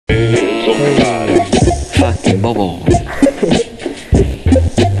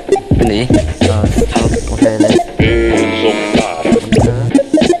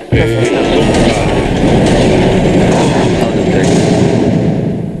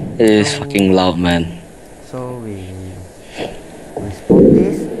It is fucking loud, man. So we spot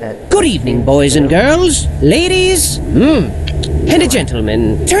this at... Good evening, boys and girls, ladies, and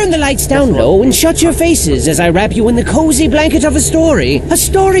gentlemen. Turn the lights down low and shut your faces as I wrap you in the cozy blanket of a story. A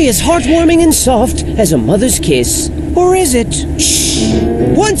story as heartwarming and soft as a mother's kiss. Or is it? Shh!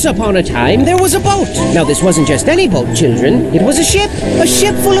 Once upon a time, there was a boat. Now, this wasn't just any boat, children. It was a ship. A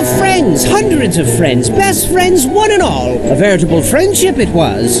ship full of friends. Hundreds of friends. Best friends, one and all. A veritable friendship it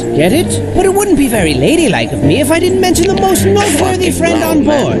was. Get it? But it wouldn't be very ladylike of me if I didn't mention the most noteworthy friend on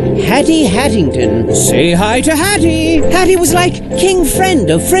board. Hattie Hattington. Say hi to Hattie. Hattie was like king friend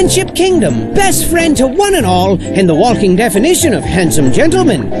of Friendship Kingdom. Best friend to one and all, and the walking definition of handsome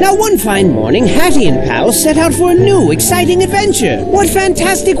gentleman. Now, one fine morning, Hattie and pals set out for a new, exciting adventure. What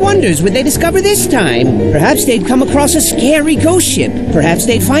fantastic wonders would they discover this time? Perhaps they'd come across a scary ghost ship. Perhaps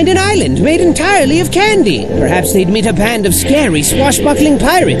they'd find an island made entirely of candy. Perhaps they'd meet a band of scary, swashbuckling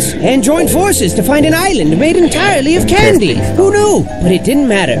pirates and join forces to find an island made entirely of candy. Who knew? But it didn't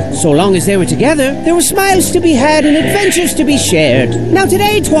matter. So long as they were together, there were smiles to be had and adventures to be shared. Now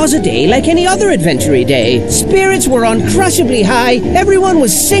today 'twas a day like any other adventure-y day. Spirits were uncrushably high. Everyone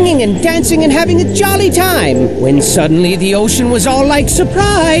was singing and dancing and having a jolly time. When suddenly the ocean was all like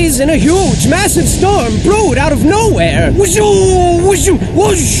surprise, and a huge, massive storm brewed out of nowhere. Boy,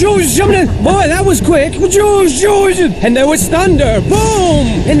 that was quick. And there was thunder, boom,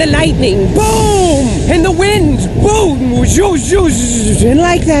 and the lightning, boom, and the wind, boom, and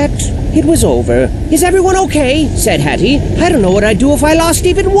like that, it was over. Is everyone okay? Said Hattie. I don't know what I'd do if I lost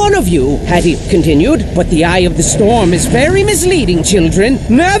even one of you, Hattie continued. But the eye of the storm is very misleading, children.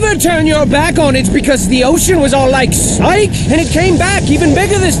 Never turn your back on it because the ocean was all like psych, and it came back even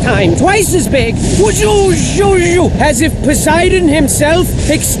bigger this time, twice as big. As if Poseidon himself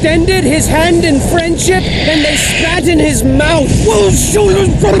extended his hand in friendship and they spat in his mouth.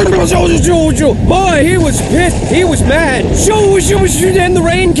 Boy, he was pissed. He was mad. And the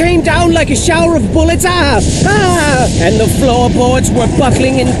rain came down like a shower of bullets. And the floorboards were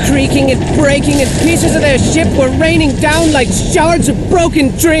buckling and creaking and breaking, and pieces of their ship were raining down like shards of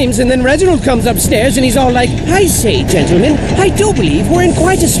broken dreams. And then Reginald comes upstairs and he's all like, I say, gentlemen, I do believe we're in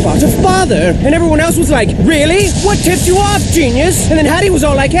quite a spot of bother. And everyone else was like, really? What tipped you off, genius? And then Hattie was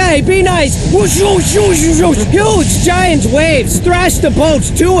all like, hey, be nice. Huge giant waves thrashed the boat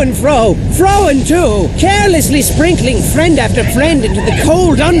to and fro and to, carelessly sprinkling friend after friend into the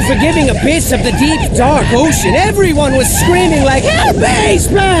cold, unforgiving abyss of the deep, dark ocean. Everyone was screaming like, help me,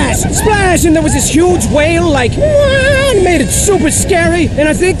 splash, splash, and there was this huge whale like, and made it super scary, and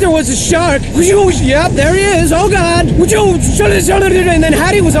I think there was a shark. Yep, there he is, oh god. And then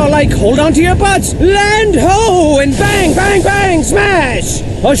Hattie was all like, hold on to your butts, land ho, and bang, bang, bang, smash.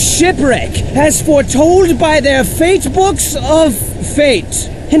 A shipwreck, as foretold by their fate books of fate.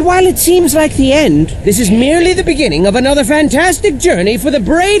 And while it seems like the end, this is merely the beginning of another fantastic journey for the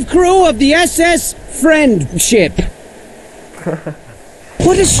brave crew of the SS Friendship.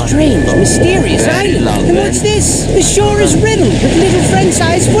 What a strange, mysterious island. And what's this? The shore is riddled with little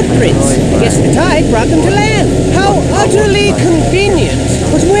friend-sized footprints. I guess the tide brought them to land. How utterly convenient.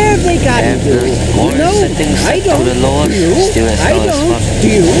 But where have they gotten to? You know, I don't. Do you? I don't. Do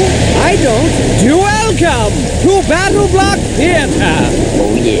you? I don't. Welcome to BattleBlock Theater.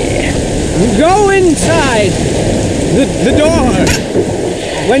 Oh yeah. Go inside the door.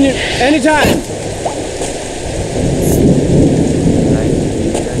 When you, anytime.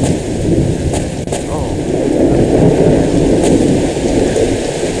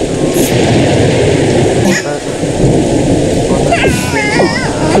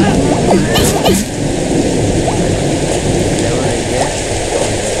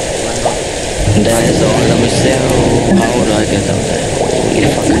 That is all. Let me see how do I get up there? Get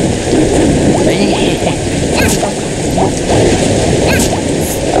fuck.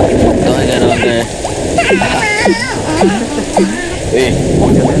 Do I get up there? Hey.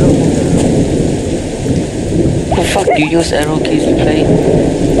 The fuck do you use arrow keys to play?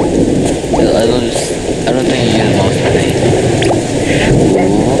 I don't think you use mouse to play.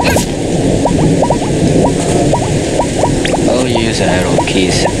 Oh, you use arrow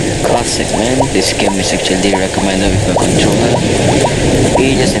keys. Classic, man. This game is actually recommended with a controller.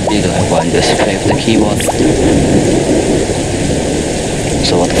 You just simply don't have one, just play with the keyboard.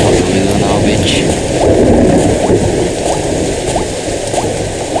 So what the fuck do we do now, bitch?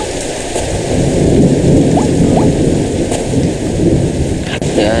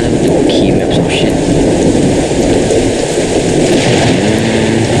 Yeah, let me do key maps or shit.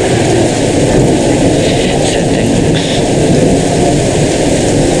 Settings.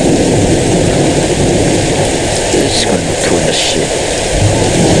 Let's go to the shit.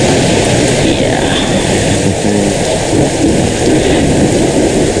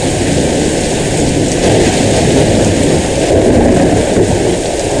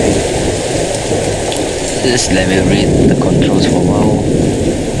 Just let me read the controls for a while.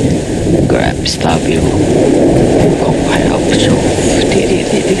 Grab star view. Compile up show. Fuck you.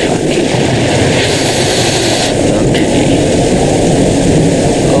 Okay.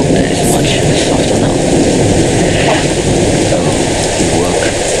 Hope that is much softer now. Oh, it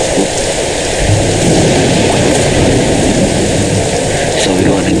worked. So we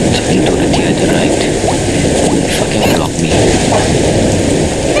want into the theater, right? Fucking block me.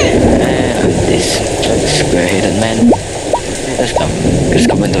 And this square-headed man. Let's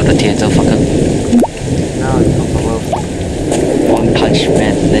come into the theater, fucker. Now it's over. One Punch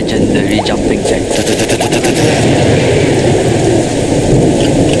Man, legendary jumping jack.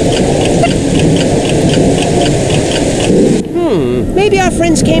 Maybe our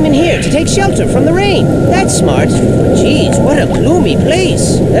friends came in here to take shelter from the rain. That's smart. Jeez, what a gloomy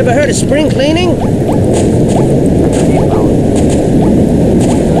place. Ever heard of spring cleaning?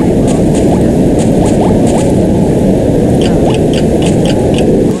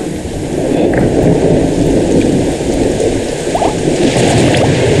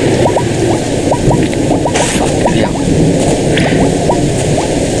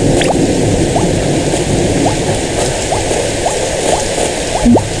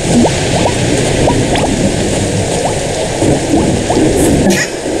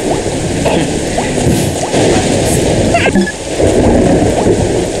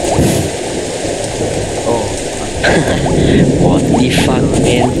 What the fuck,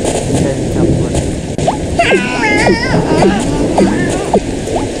 man?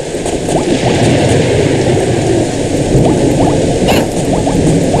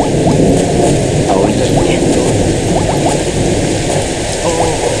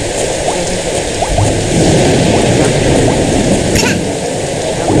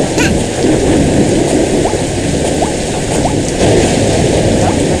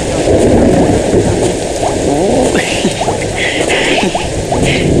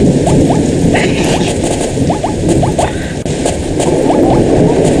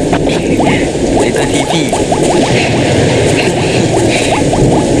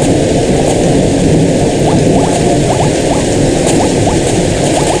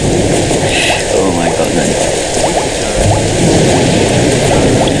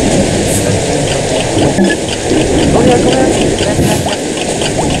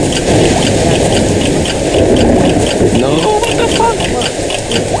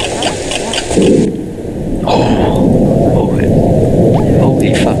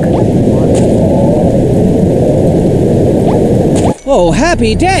 Oh,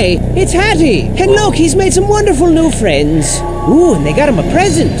 happy day! It's Hattie! And look, he's made some wonderful new friends. Ooh, and they got him a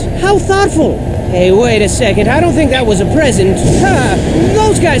present. How thoughtful. Hey, wait a second. I don't think that was a present. Ha!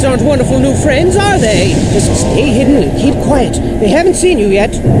 Those guys aren't wonderful new friends, are they? Just stay hidden and keep quiet. They haven't seen you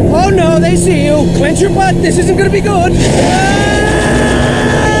yet. Oh no, they see you. Clench your butt. This isn't gonna be good.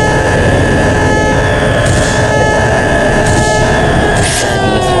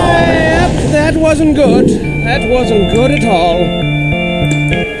 Yep, that wasn't good. That wasn't good at all.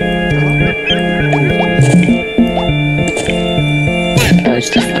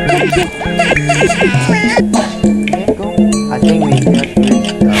 I think we just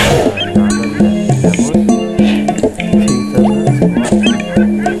reached another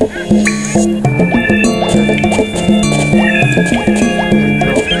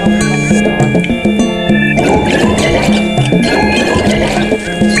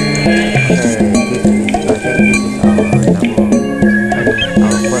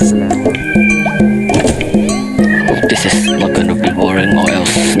This is not gonna be boring, or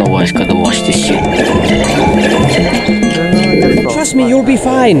else no one's gonna watch this shit. Trust me, you'll be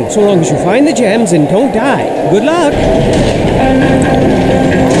fine, so long as you find the gems and don't die. Good luck!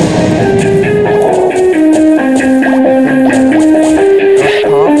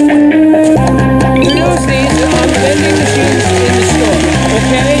 Use these on vending machines in the store,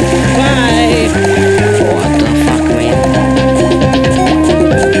 okay? Bye! What the fuck, man?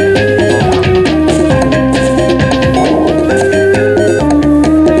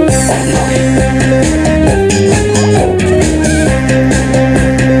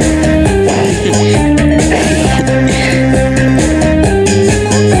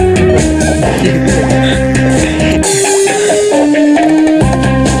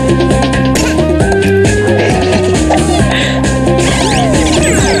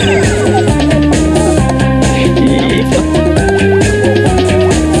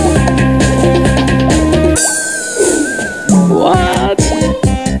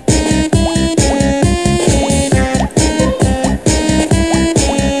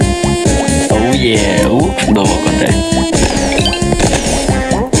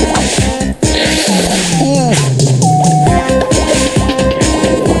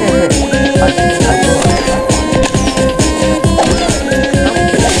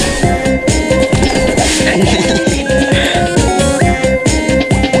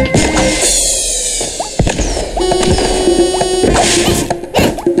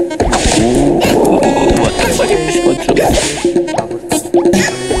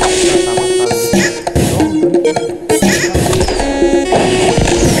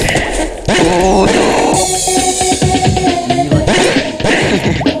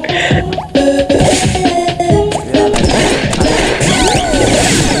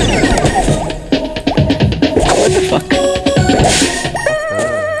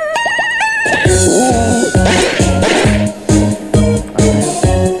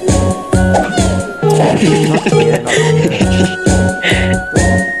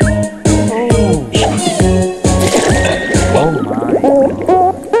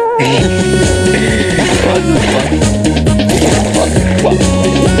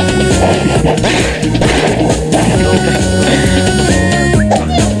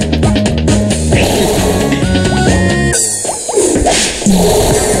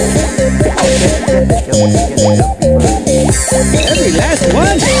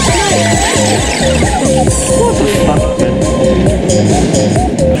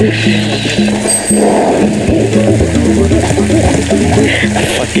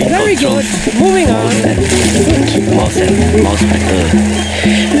 Very good. Moving on. Mouse better.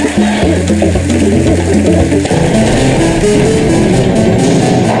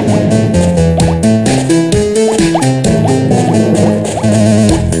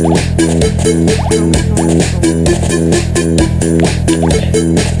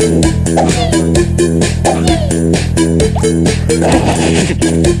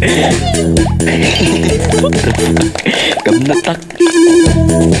 Cấm nó tắt.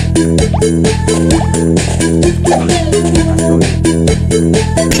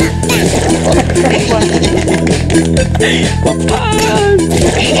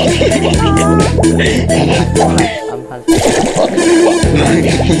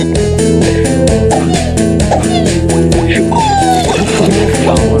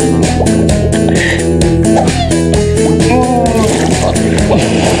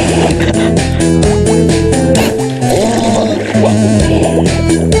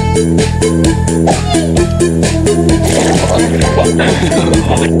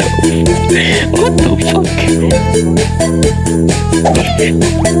 What the fuck?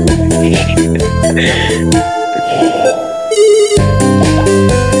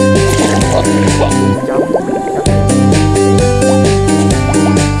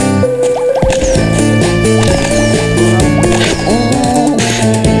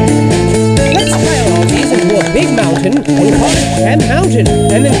 Mountain and call it Temp Mountain,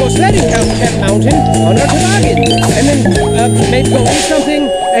 and then go sledding down Temp Mountain on our toboggan, and then maybe go eat something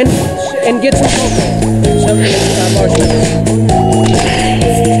and get some cocoa, some marshmallows.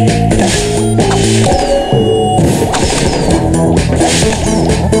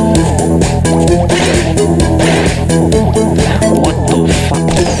 What the fuck?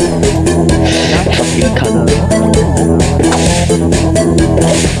 Fucking color.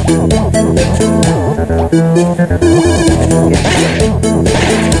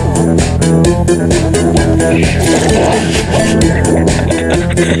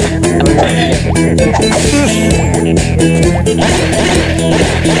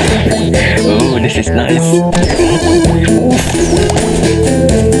 Oh, this is nice.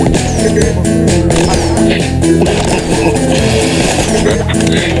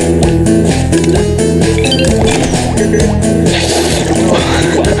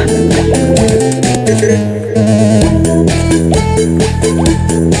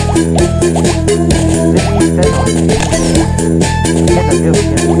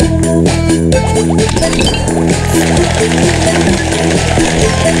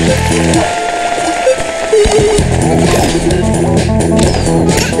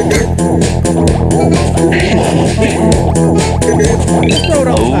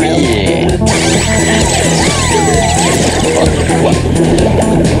 Oh yeah.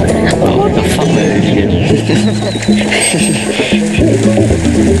 Oh, the fuck man.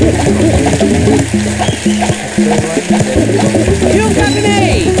 You got an A!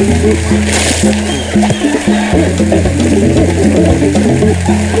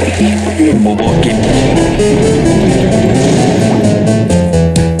 Bobo game.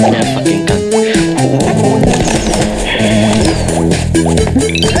 Yeah, fucking gun.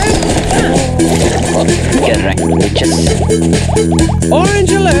 Get wrecked, bitches.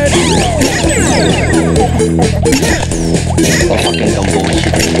 Orange alert! Oh, fucking combo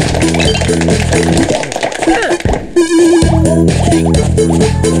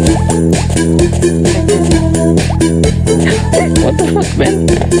What the fuck, man?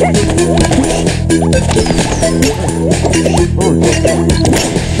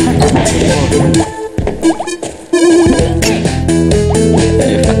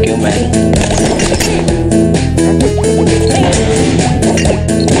 Hey, fuck you, man.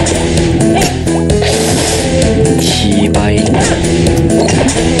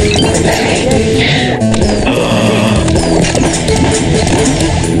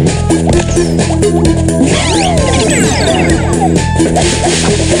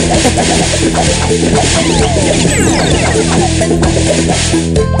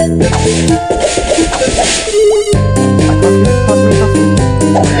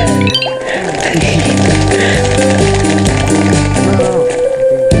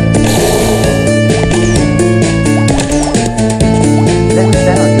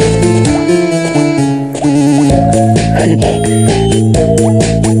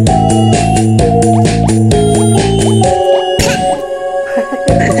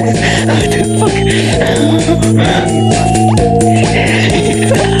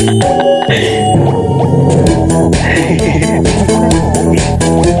 Fuck.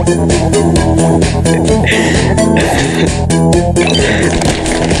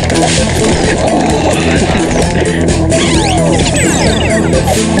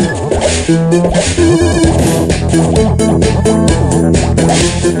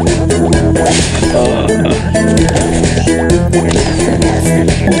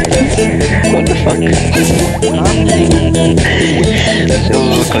 What the fuck? So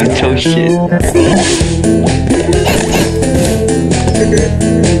control shit. What the fuck?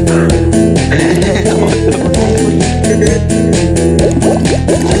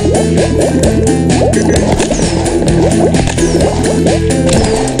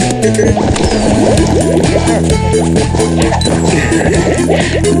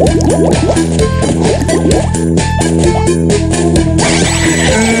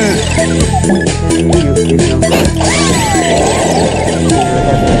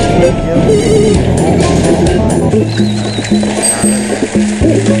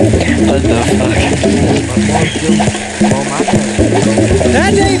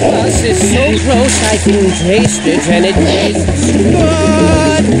 That A plus is so close I can taste it and it tastes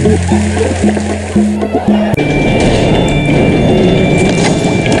good.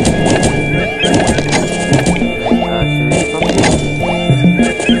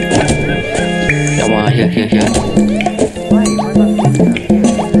 Come on, here.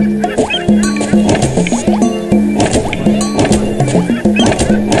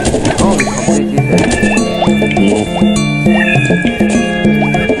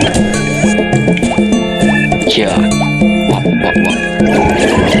 Yeah. What?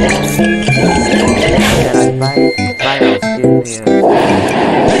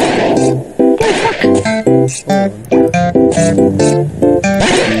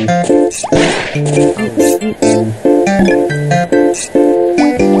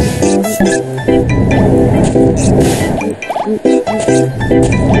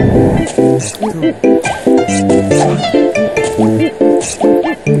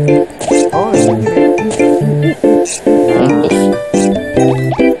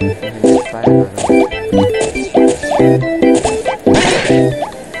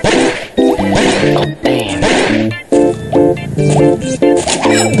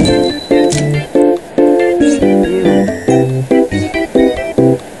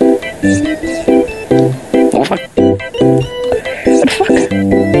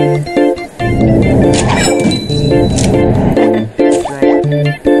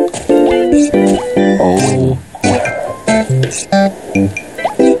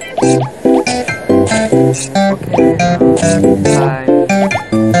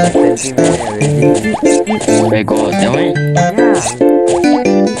 Where go that way?